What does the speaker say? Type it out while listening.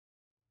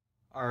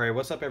Alright,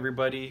 what's up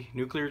everybody?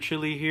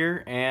 Nuclearchilli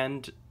here,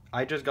 and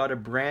I just got a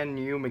brand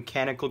new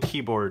mechanical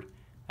keyboard.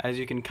 As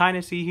you can kind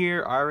of see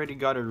here, I already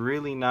got a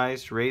really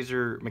nice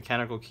Razer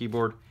mechanical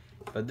keyboard,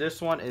 but this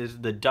one is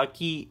the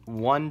Ducky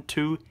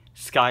 1-2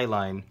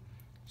 Skyline.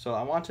 So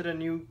I wanted a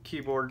new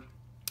keyboard,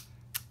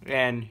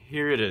 and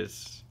here it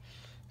is.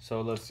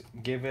 So let's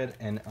give it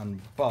an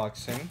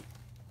unboxing.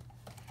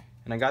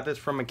 And I got this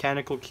from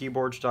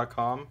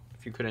mechanicalkeyboards.com,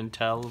 if you couldn't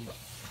tell.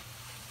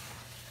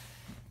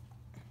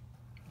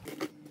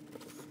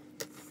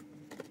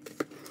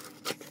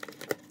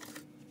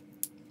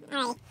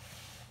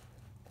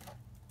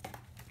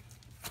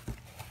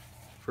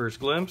 First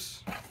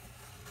glimpse.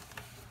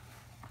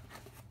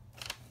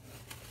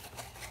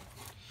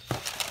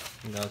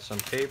 We got some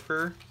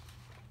paper.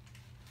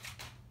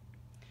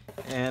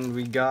 And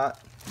we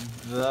got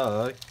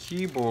the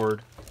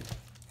keyboard.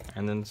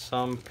 And then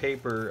some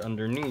paper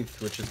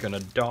underneath, which is gonna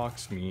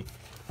dox me.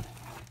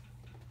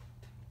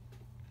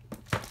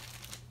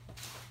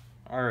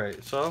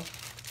 Alright, so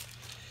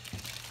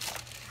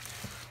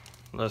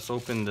let's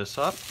open this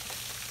up.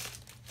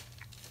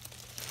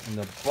 And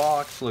the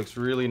box looks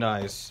really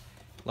nice.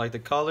 Like the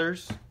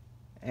colors,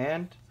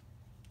 and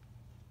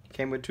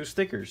came with 2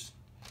 stickers,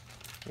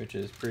 which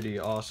is pretty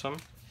awesome.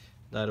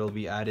 That'll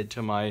be added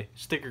to my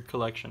sticker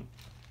collection.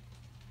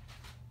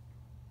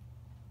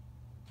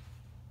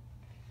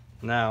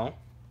 Now,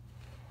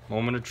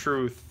 moment of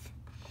truth.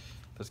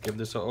 Let's give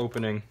this an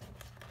opening.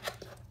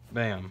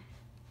 Bam.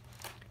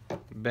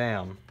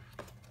 Bam.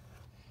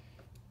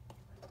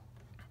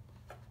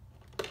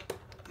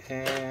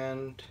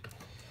 And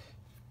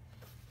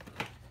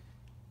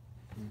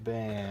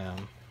bam.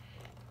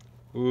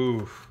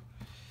 Ooh.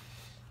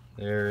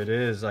 There it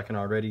is. I can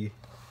already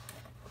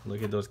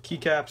look at those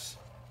keycaps.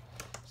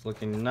 It's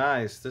looking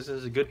nice. This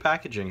is a good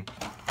packaging.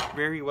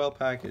 Very well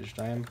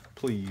packaged. I am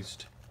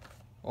pleased.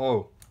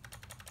 Oh.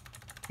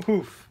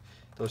 Oof.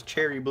 Those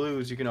cherry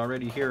blues, you can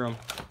already hear them.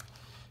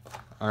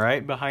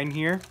 Alright, behind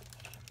here,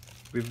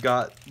 we've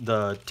got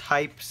the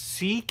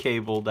Type-C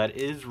cable that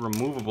is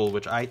removable,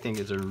 which I think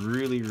is a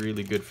really,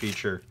 really good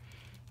feature.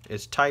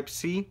 It's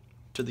Type-C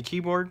to the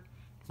keyboard.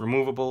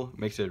 Removable,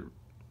 makes it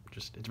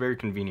it's very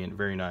convenient,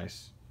 very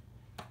nice.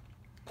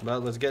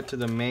 But let's get to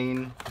the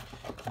main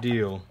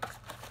deal.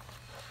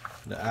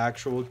 The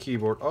actual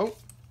keyboard. Oh,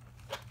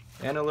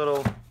 and a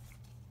little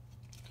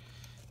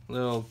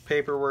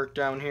paperwork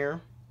down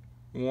here,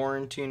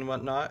 warranty and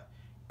whatnot.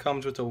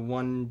 Comes with a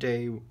one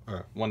day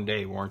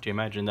warranty.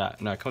 Imagine that.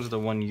 No, it comes with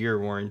a 1-year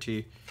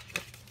warranty.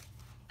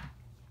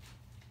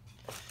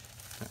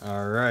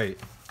 All right,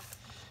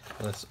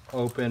 let's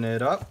open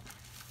it up.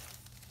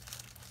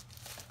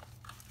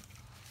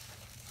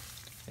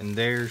 And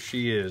there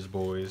she is,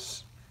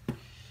 boys.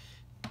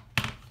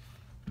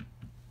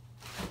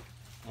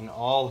 In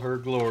all her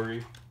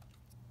glory.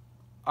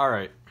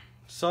 Alright,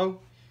 so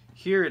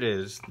here it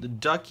is. The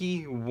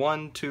Ducky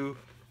 1-2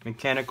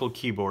 mechanical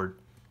keyboard.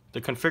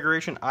 The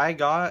configuration I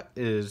got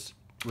is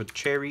with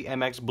Cherry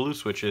MX blue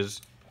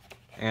switches.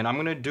 And I'm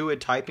going to do a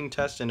typing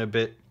test in a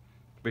bit.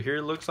 But here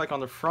it looks like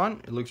on the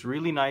front. It looks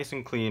really nice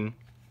and clean.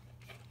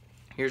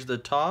 Here's the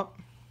top.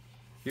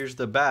 Here's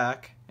the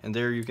back. And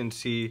there you can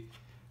see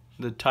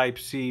the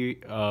Type-C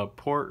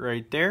port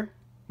right there,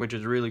 which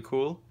is really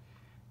cool.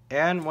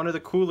 And one of the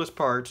coolest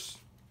parts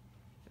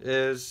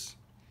is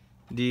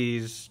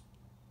these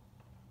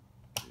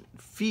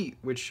feet,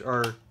 which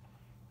are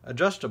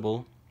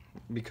adjustable,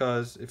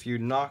 because if you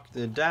knock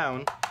it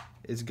down,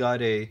 it's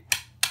got a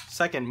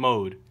second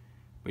mode,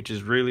 which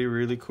is really,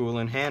 really cool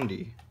and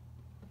handy.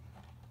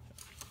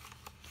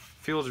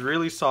 Feels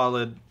really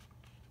solid.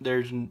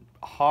 There's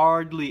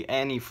hardly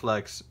any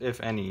flex,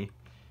 if any,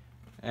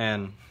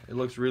 and it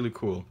looks really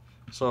cool.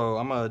 So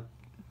I'm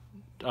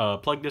gonna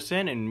plug this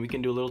in and we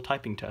can do a little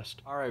typing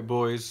test. Alright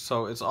boys,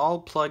 so it's all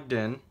plugged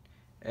in,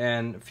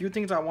 and a few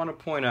things I want to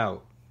point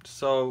out.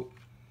 So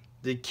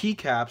the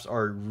keycaps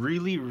are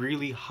really,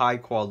 really high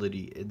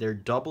quality. They're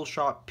double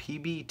shot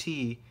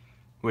PBT,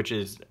 which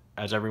is,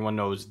 as everyone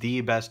knows,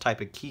 the best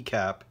type of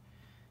keycap,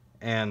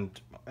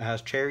 and it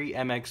has Cherry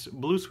MX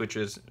blue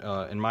switches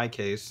in my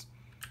case.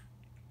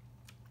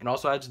 It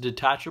also has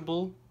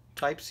detachable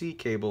Type-C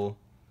cable.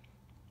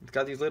 It's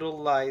got these little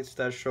lights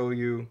that show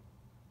you,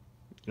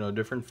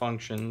 different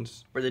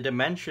functions. For the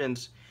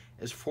dimensions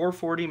is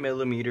 440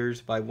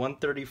 millimeters by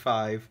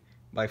 135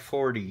 by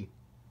 40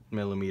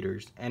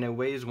 millimeters, and it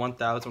weighs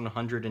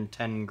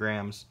 1,110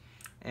 grams,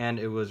 and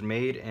it was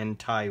made in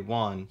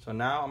Taiwan. So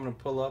now I'm gonna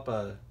pull up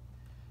a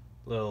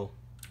little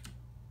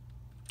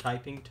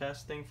typing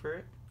test thing for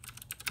it.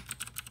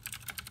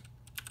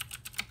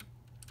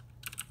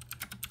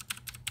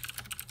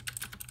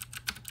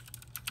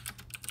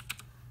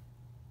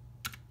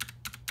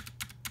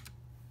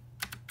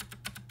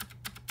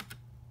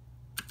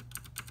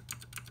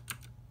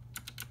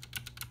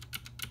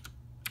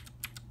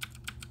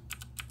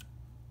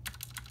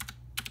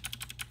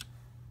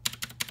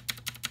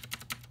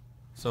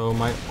 So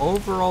my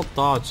overall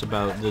thoughts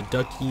about the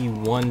Ducky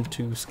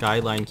 1-2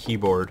 Skyline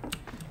keyboard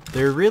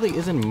there really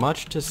isn't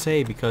much to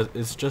say because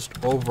it's just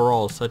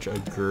overall such a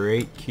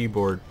great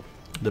keyboard.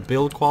 The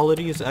build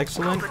quality is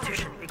excellent.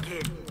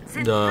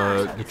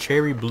 The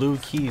cherry blue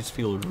keys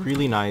feel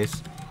really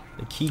nice.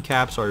 The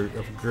keycaps are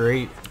of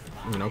great,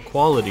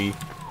 quality.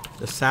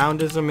 The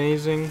sound is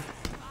amazing,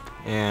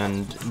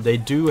 and they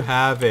do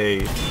have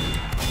a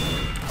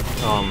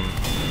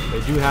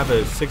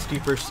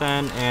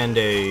 60% and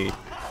a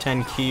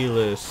 10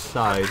 keyless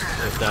size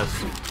if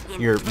that's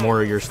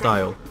more your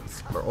style.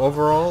 But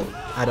overall,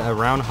 at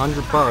around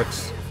 100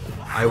 bucks,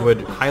 I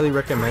would highly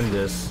recommend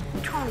this.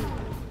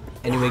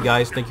 Anyway,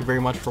 guys, thank you very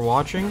much for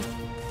watching.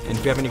 And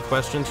if you have any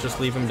questions, just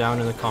leave them down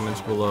in the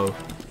comments below.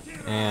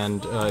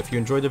 And if you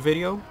enjoyed the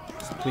video,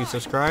 please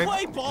subscribe.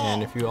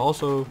 And if you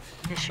also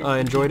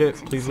enjoyed it,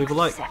 please leave a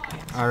like.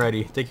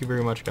 Alrighty, thank you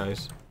very much,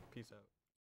 guys.